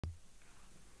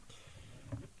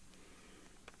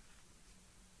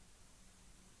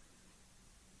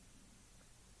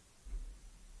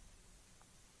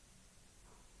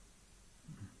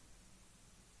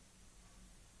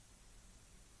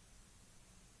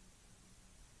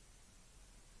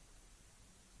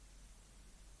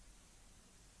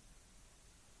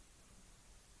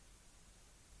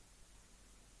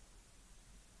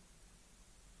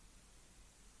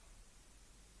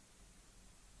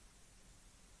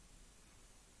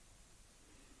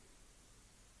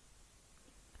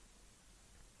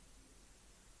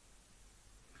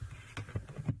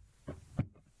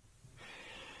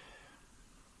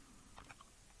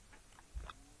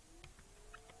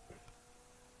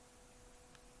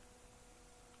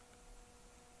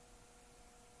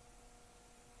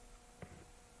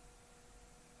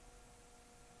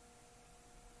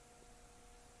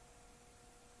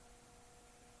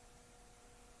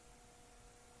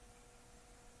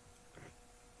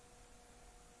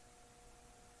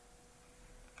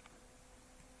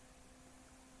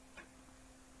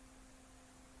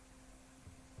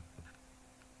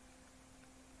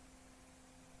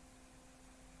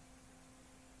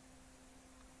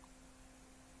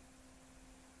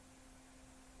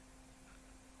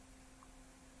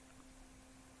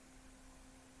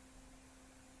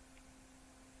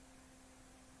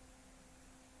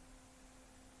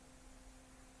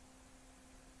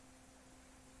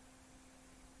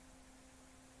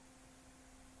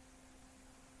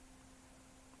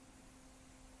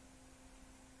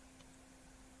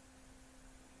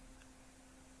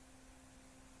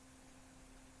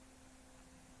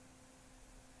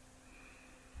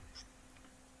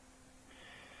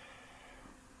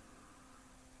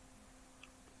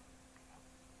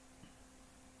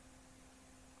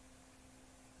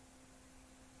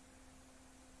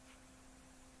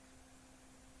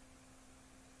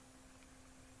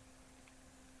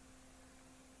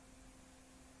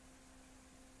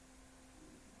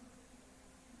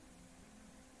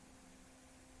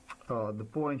The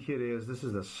point here is this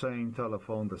is the same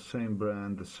telephone, the same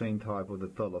brand, the same type of the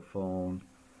telephone.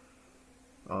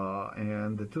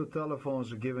 And the two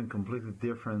telephones are giving completely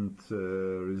different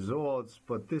results,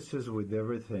 but this is with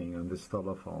everything on this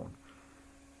telephone.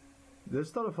 This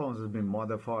telephone has been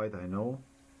modified, I know.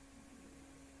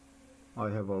 I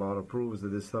have a lot of proofs that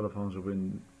these telephones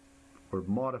were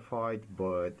modified,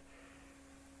 but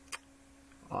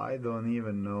I don't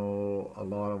even know a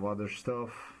lot of other stuff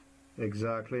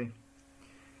exactly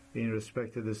in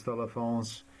respect to these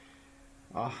telephones.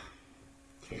 I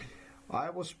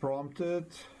was prompted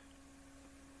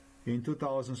in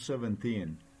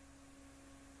 2017,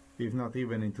 if not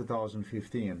even in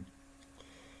 2015,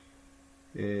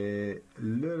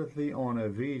 literally on a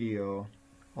video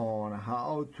on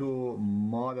how to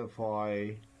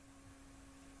modify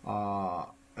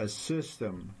a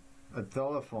system, a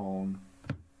telephone,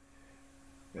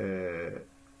 to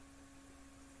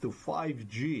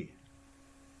 5G,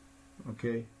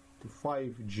 okay, to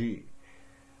 5G.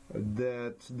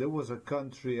 That there was a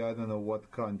country, I don't know what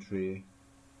country,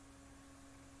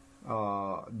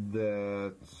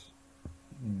 that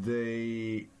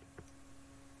they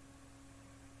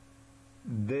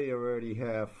already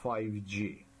have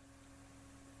 5G,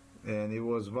 and it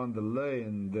was van der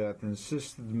Leyen that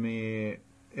insisted me,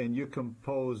 and you can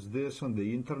post this on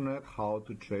the internet, how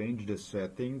to change the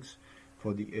settings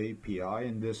for the API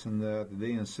and this and that.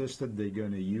 They insisted they're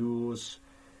going to use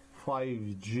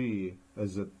 5G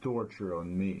as a torture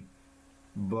on me.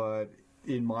 But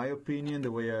in my opinion,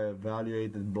 the way I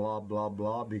evaluated blah blah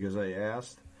blah, because I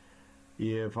asked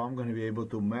if I'm going to be able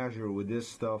to measure with this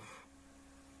stuff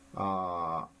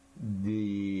the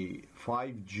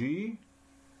 5G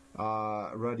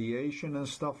radiation and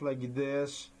stuff like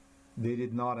this, they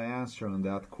did not answer on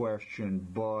that question.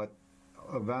 But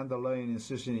van der Leyen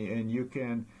insisted, and you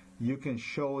can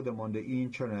show them on the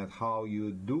internet how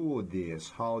you do this,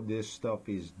 how this stuff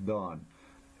is done.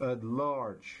 At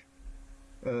large,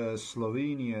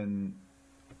 Slovenian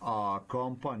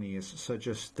companies such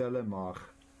as Telemach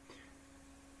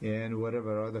and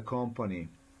whatever other company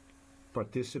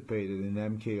participated in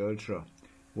MK Ultra.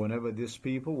 Whenever these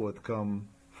people would come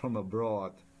from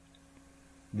abroad,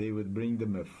 they would bring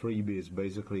them a freebies,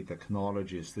 basically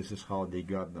technologies. This is how they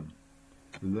got them.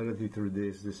 Literally through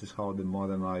this is how they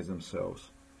modernize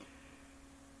themselves.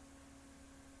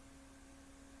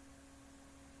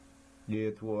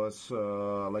 It was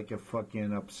like a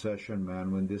fucking obsession,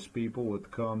 man. When these people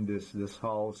would come, this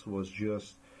house was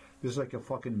just like a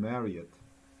fucking Marriott.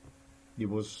 It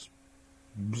was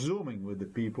zooming with the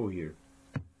people here.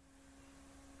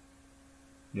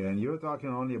 Yeah, and you're talking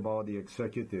only about the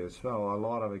executives. Well, a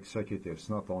lot of executives,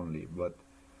 not only, but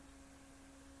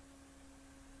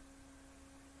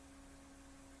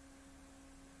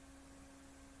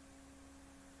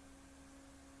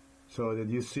so did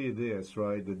you see this,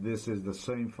 right? That this is the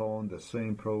same phone, the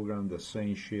same program, the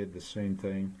same shit, the same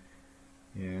thing.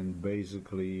 And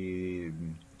basically,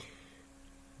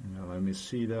 let me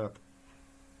see that.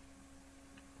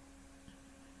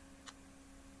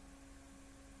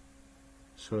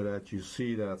 So that you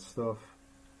see that stuff.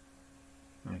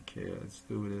 Okay, let's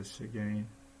do this again.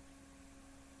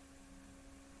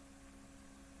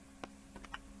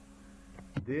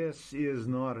 This is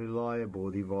not a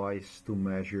reliable device to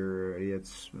measure.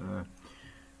 It's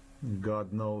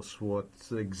God knows what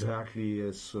exactly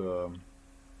is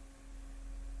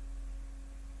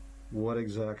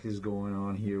going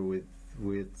on here with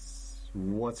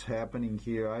what's happening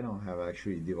here. I don't have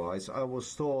actually a device. I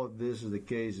was told this is the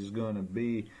case is going to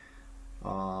be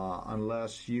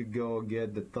unless you go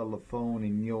get the telephone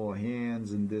in your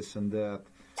hands and this and that.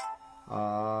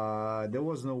 There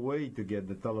was no way to get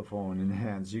the telephone in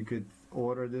hands. You could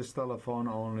order this telephone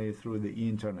only through the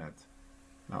internet.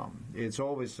 It's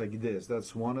always like this.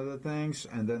 That's one of the things.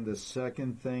 And then the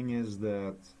second thing is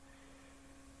that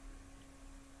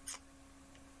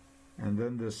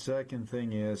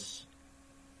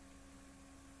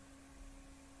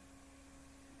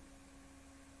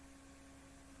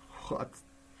what?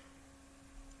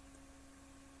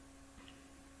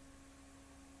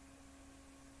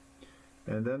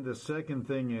 And then the second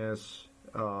thing is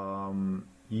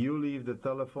you leave the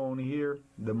telephone here,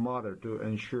 the mother to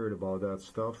ensure about that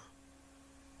stuff,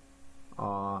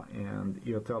 and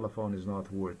your telephone is not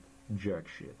worth jack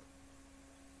shit.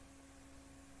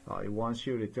 Once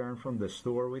you return from the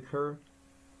store with her,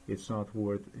 it's not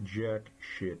worth jack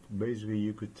shit. Basically,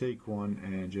 you could take one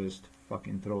and just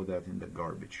fucking throw that in the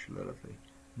garbage, literally.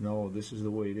 No, this is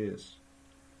the way it is.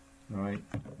 Alright?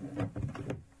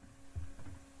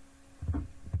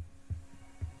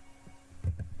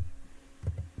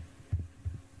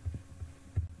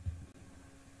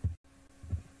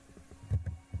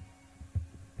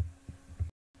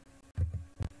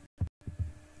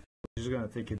 just gonna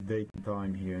take a date and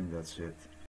time here, and that's it.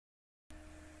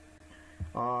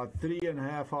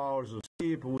 3.5 hours of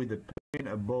sleep with the pain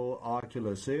above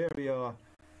oculus area.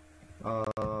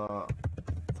 Time,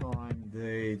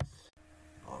 date.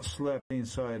 Slept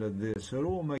inside of this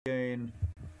room again.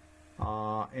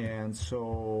 And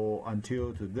so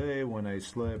until today, when I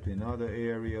slept in other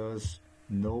areas,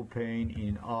 no pain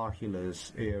in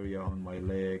oculus area on my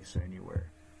legs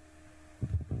anywhere.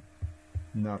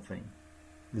 Nothing.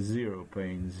 Zero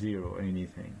pain, zero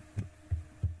anything.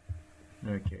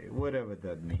 Okay, whatever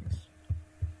that means.